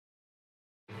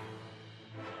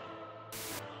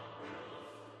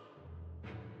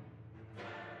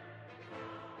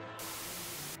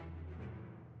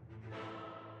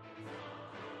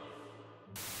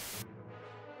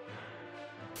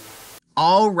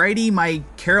Alrighty, my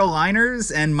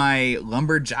Caroliners and my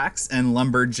Lumberjacks and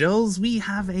Lumberjills, we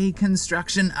have a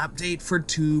construction update for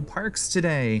 2 parks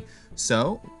today.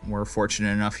 So, we're fortunate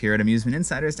enough here at Amusement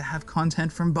Insiders to have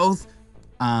content from both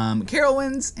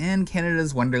Carowinds and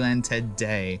Canada's Wonderland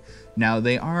today. Now,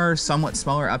 they are somewhat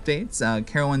smaller updates.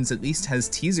 Carowinds at least has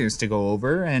teasers to go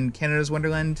over, and Canada's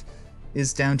Wonderland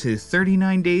is down to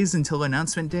 39 days until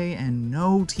announcement day and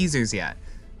no teasers yet.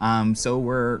 So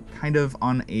we're kind of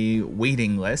on a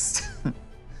waiting list.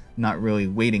 Not really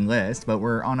waiting list, but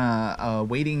we're on a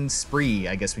waiting spree,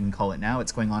 I guess we can call it now.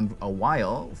 It's going on a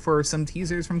while for some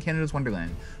teasers from Canada's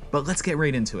Wonderland. But let's get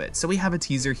right into it. So we have a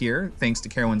teaser here, thanks to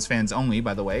Carowinds fans only,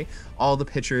 by the way. All the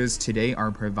pictures today are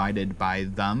provided by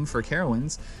them for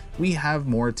Carowinds. We have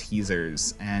more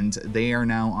teasers, and they are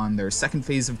now on their second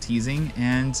phase of teasing,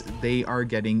 and they are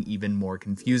getting even more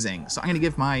confusing. So I'm going to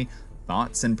give my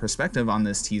thoughts and perspective on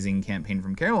this teasing campaign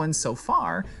from Carowinds so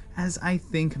far, as I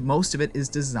think most of it is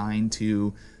designed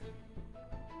to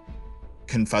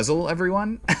confuzzle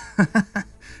everyone.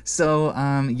 So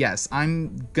yes,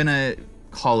 I'm gonna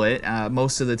call it,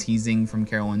 most of the teasing from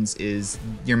Carowinds is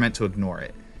you're meant to ignore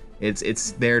it.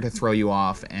 It's there to throw you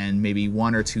off, and maybe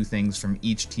 1 or 2 things from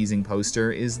each teasing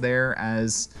poster is there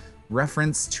as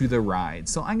reference to the ride.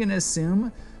 So I'm gonna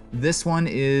assume this one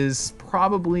is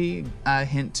probably a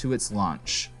hint to its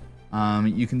launch.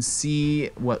 You can see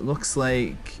what looks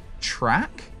like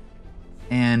track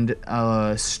and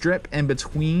a strip in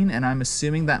between, and I'm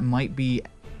assuming that might be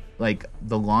like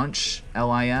the launch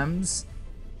LIMs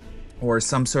or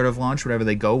some sort of launch, whatever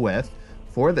they go with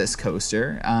for this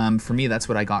coaster. For me, that's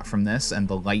what I got from this, and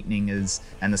the lightning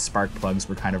and the spark plugs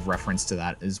were kind of reference to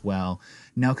that as well.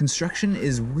 Now, construction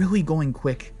is really going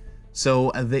quick. So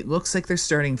it looks like they're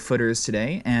starting footers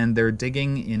today, and they're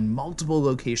digging in multiple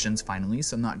locations finally,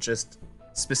 so not just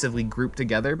specifically grouped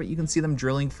together, but you can see them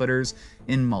drilling footers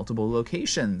in multiple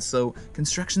locations. So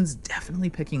construction's definitely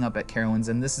picking up at Carowinds,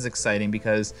 and this is exciting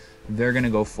because they're going to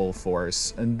go full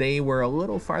force. And they were a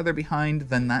little farther behind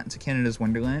than that to Canada's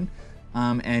Wonderland,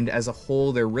 and as a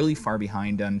whole, they're really far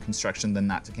behind on construction than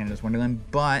that to Canada's Wonderland,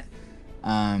 but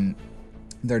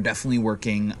they're definitely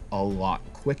working a lot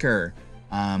quicker.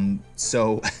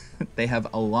 So they have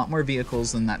a lot more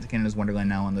vehicles than that to Canada's Wonderland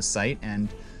now on the site, and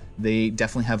they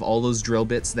definitely have all those drill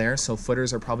bits there, so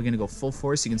footers are probably going to go full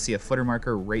force. You can see a footer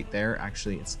marker right there.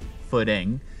 Actually, it's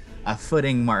footing. A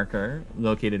footing marker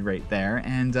located right there,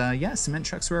 and yeah, cement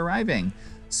trucks are arriving.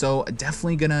 So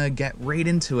definitely gonna get right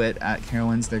into it at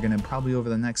Carowinds. They're gonna probably over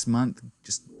the next month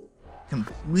just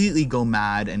completely go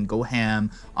mad and go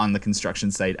ham on the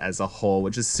construction site as a whole,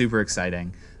 which is super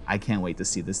exciting. I can't wait to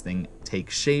see this thing take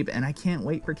shape, and I can't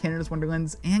wait for Canada's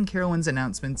Wonderland's and Carowinds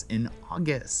announcements in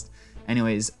August.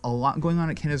 Anyways, a lot going on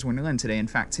at Canada's Wonderland today. In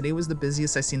fact, today was the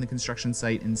busiest I've seen the construction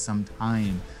site in some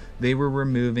time. They were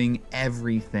removing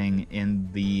everything in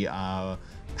the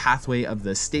pathway of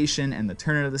the station and the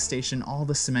turn of the station, all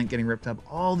the cement getting ripped up,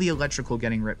 all the electrical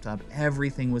getting ripped up,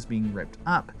 everything was being ripped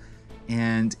up.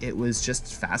 And it was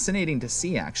just fascinating to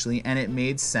see, actually, and it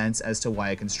made sense as to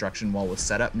why a construction wall was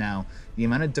set up now. The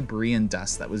amount of debris and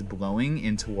dust that was blowing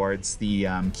in towards the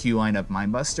queue line of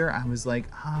Mindbuster, I was like,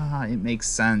 it makes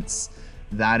sense.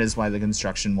 That is why the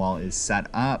construction wall is set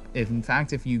up. In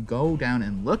fact, if you go down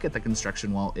and look at the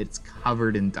construction wall, it's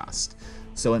covered in dust.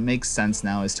 So it makes sense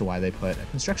now as to why they put a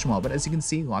construction wall. But as you can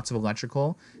see, lots of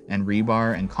electrical and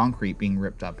rebar and concrete being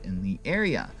ripped up in the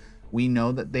area. We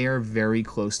know that they are very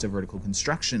close to vertical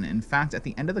construction. In fact, at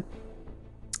the end of the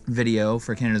video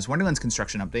for Canada's Wonderland's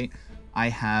construction update, I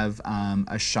have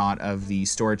a shot of the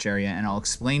storage area, and I'll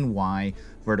explain why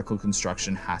vertical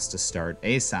construction has to start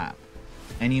ASAP.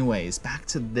 Anyways, back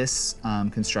to this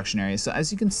construction area. So as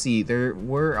you can see, there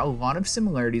were a lot of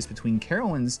similarities between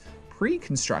Carowinds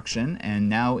pre-construction and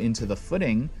now into the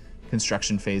footing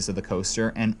construction phase of the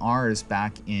coaster, and ours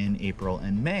back in April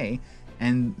and May.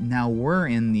 And now we're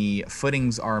in the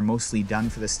footings are mostly done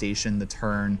for the station, the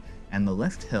turn, and the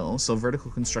lift hill. So vertical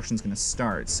construction is going to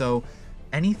start. So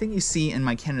anything you see in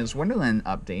my Canada's Wonderland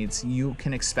updates, you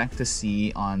can expect to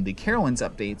see on the Carowinds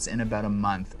updates in about a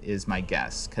month is my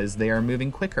guess, because they are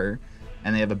moving quicker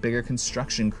and they have a bigger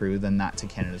construction crew than that to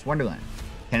Canada's Wonderland.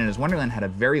 Canada's Wonderland had a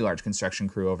very large construction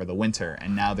crew over the winter,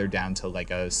 and now they're down to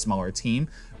like a smaller team.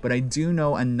 But I do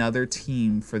know another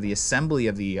team for the assembly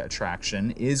of the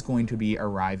attraction is going to be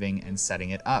arriving and setting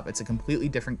it up. It's a completely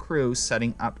different crew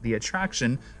setting up the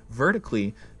attraction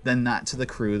vertically than that to the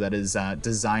crew that is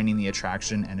designing the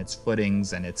attraction and its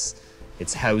footings and its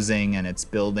housing and its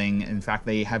building. In fact,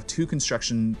 they have 2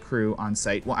 construction crew on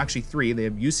site. Well, actually 3. They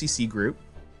have UCC group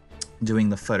doing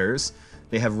the footers.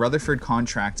 They have Rutherford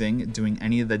Contracting doing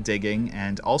any of the digging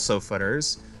and also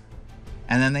footers.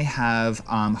 And then they have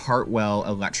Hartwell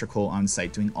Electrical on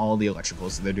site doing all the electrical.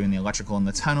 So they're doing the electrical in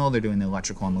the tunnel, they're doing the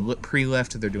electrical on the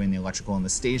pre-lift, they're doing the electrical in the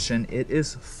station. It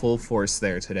is full force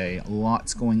there today.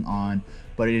 Lots going on,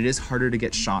 but it is harder to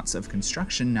get shots of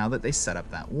construction now that they set up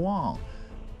that wall.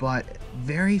 But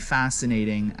very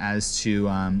fascinating as to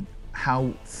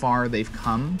how far they've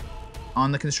come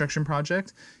on the construction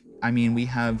project. I mean, we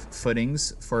have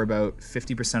footings for about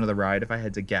 50% of the ride, if I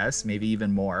had to guess, maybe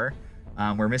even more.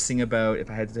 We're missing about,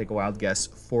 if I had to take a wild guess,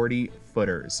 40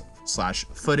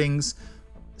 footers/footings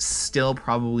still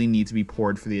probably need to be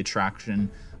poured for the attraction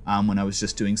when I was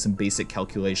just doing some basic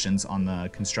calculations on the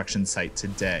construction site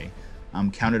today.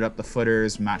 Counted up the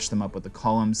footers, matched them up with the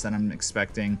columns that I'm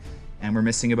expecting, and we're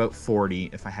missing about 40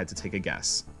 if I had to take a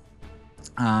guess.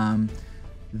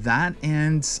 That,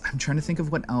 and I'm trying to think of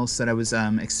what else that I was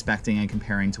expecting and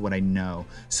comparing to what I know.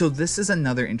 So this is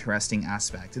another interesting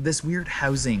aspect. This weird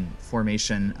housing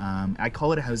formation, I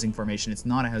call it a housing formation, it's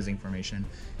not a housing formation.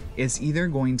 It's either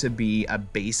going to be a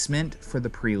basement for the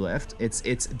pre-lift.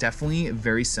 It's definitely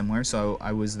very similar. So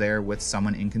I was there with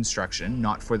someone in construction,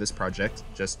 not for this project,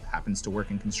 just happens to work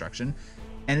in construction.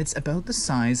 And it's about the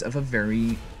size of a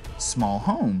very small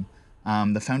home.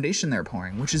 The foundation they're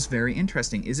pouring, which is very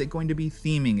interesting. Is it going to be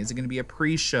theming? Is it going to be a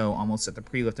pre-show almost at the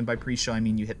pre-lift? And by pre-show, I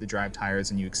mean you hit the drive tires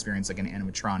and you experience like an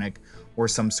animatronic or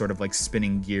some sort of like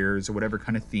spinning gears or whatever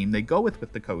kind of theme they go with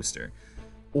the coaster.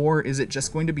 Or is it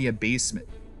just going to be a basement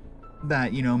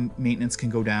that, you know, maintenance can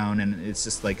go down and it's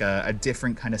just like a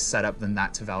different kind of setup than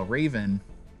that to Valravn,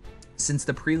 since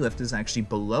the pre-lift is actually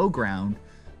below ground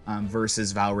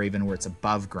versus Valravn where it's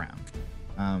above ground.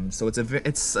 So it's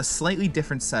a slightly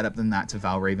different setup than that to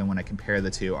Valravn when I compare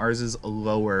the two. Ours is a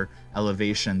lower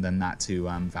elevation than that to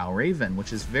Valravn,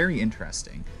 which is very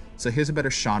interesting. So here's a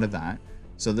better shot of that.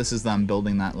 So this is them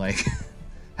building that like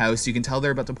house. You can tell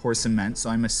they're about to pour cement. So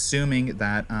I'm assuming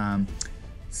that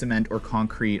cement or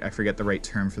concrete, I forget the right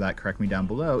term for that, correct me down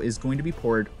below, is going to be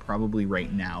poured probably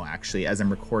right now, actually, as I'm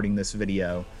recording this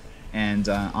video. And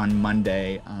on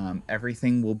Monday,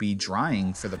 everything will be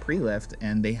drying for the pre-lift,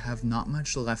 and they have not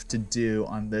much left to do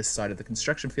on this side of the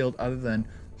construction field other than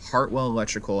Hartwell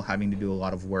Electrical having to do a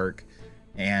lot of work.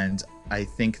 And I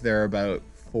think they're about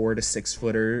 4 to 6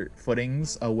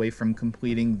 footings away from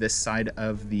completing this side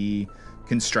of the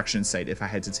construction site, if I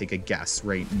had to take a guess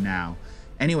right now.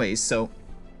 Anyways, so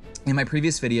in my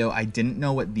previous video, I didn't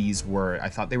know what these were. I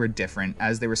thought they were different.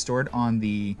 As they were stored on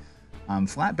the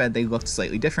flatbed, they looked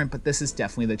slightly different, but this is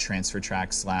definitely the transfer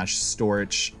track /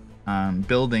 storage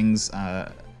buildings,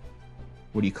 what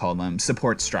do you call them,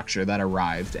 support structure that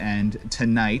arrived. And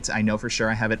tonight, I know for sure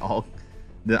I have it all,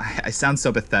 I sound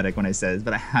so pathetic when I say this,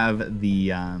 but I have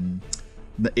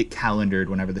it calendared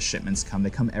whenever the shipments come. They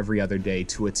come every other day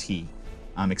to a T,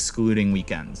 excluding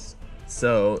weekends.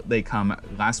 So they come,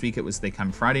 last week they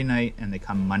come Friday night and they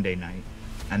come Monday night,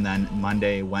 and then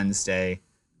Monday, Wednesday,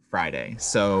 Friday.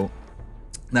 So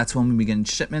that's when we begin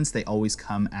shipments. They always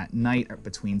come at night, or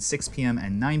between 6 p.m.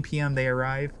 and 9 p.m. they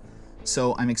arrive.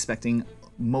 So I'm expecting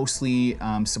mostly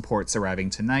supports arriving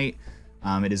tonight.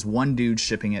 It is one dude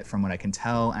shipping it from what I can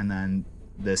tell, and then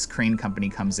this crane company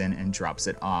comes in and drops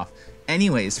it off.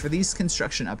 Anyways, for these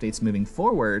construction updates moving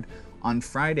forward, on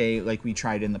Friday, like we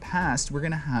tried in the past, we're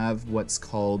gonna have what's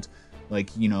called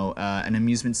an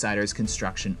Amusement Siders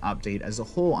construction update as a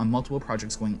whole on multiple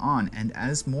projects going on. And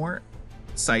as more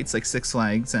sites like Six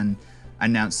Flags and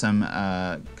announce some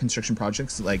construction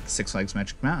projects like Six Flags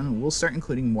Magic Mountain, we'll start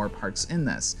including more parks in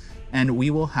this. And we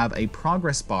will have a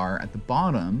progress bar at the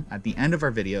bottom, at the end of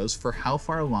our videos, for how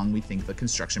far along we think the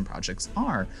construction projects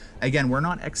are. Again, we're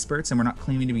not experts and we're not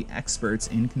claiming to be experts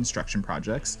in construction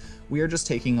projects. We are just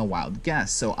taking a wild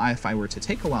guess. So if I were to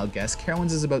take a wild guess,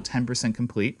 Carowinds is about 10%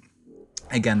 complete.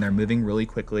 Again, they're moving really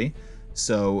quickly,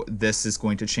 so this is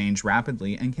going to change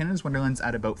rapidly. And Canada's Wonderland's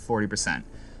at about 40%.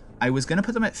 I was going to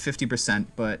put them at 50%,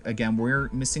 but again, we're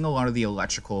missing a lot of the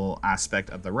electrical aspect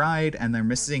of the ride, and they're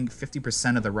missing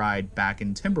 50% of the ride back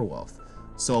in Timberwolf.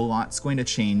 So a lot's going to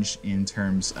change in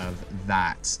terms of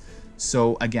that.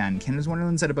 So again, Canada's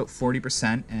Wonderland's at about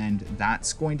 40%, and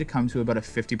that's going to come to about a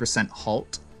 50%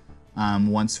 halt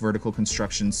once vertical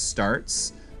construction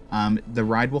starts. The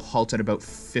ride will halt at about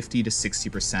 50 to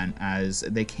 60% as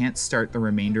they can't start the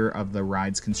remainder of the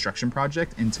ride's construction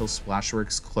project until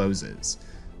Splashworks closes.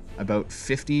 About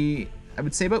 50, I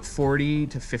would say about 40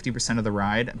 to 50% of the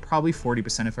ride, probably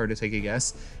 40% if I were to take a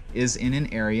guess, is in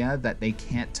an area that they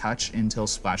can't touch until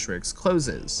Splashworks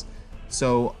closes.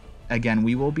 So again,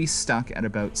 we will be stuck at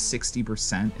about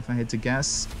 60% if I had to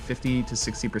guess, 50 to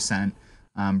 60%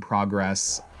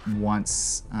 progress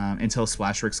once until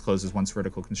Splashworks closes once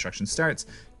vertical construction starts.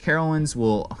 Carowinds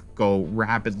will go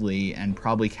rapidly and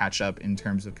probably catch up in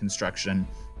terms of construction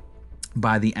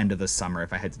by the end of the summer.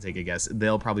 If I had to take a guess,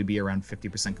 they'll probably be around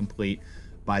 50% complete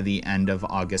by the end of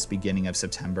August, beginning of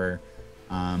September,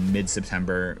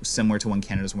 mid-September, similar to when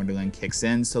Canada's Wonderland kicks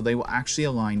in. So they will actually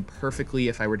align perfectly,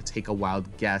 if I were to take a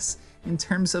wild guess, in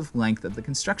terms of length of the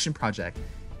construction project.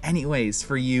 Anyways,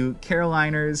 for you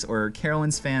Caroliners or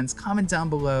Carowinds fans, comment down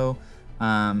below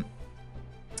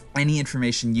any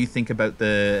information you think about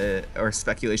or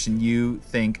speculation you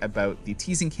think about the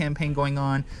teasing campaign going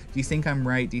on. Do you think I'm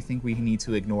right? Do you think we need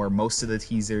to ignore most of the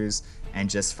teasers and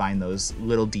just find those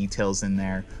little details in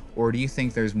there? Or do you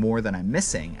think there's more that I'm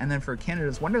missing? And then for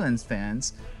Canada's Wonderlands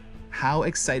fans, how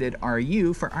excited are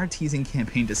you for our teasing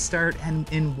campaign to start, and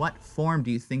in what form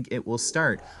do you think it will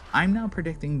start? I'm now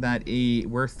predicting that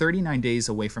we're 39 days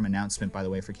away from announcement, by the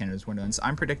way, for Canada's Wonderlands.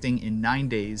 I'm predicting in 9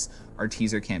 days our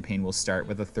teaser campaign will start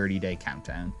with a 30-day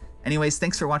countdown. Anyways,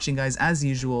 thanks for watching, guys. As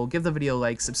usual, give the video a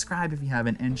like, subscribe if you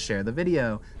haven't, and share the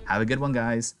video. Have a good one,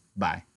 guys. Bye.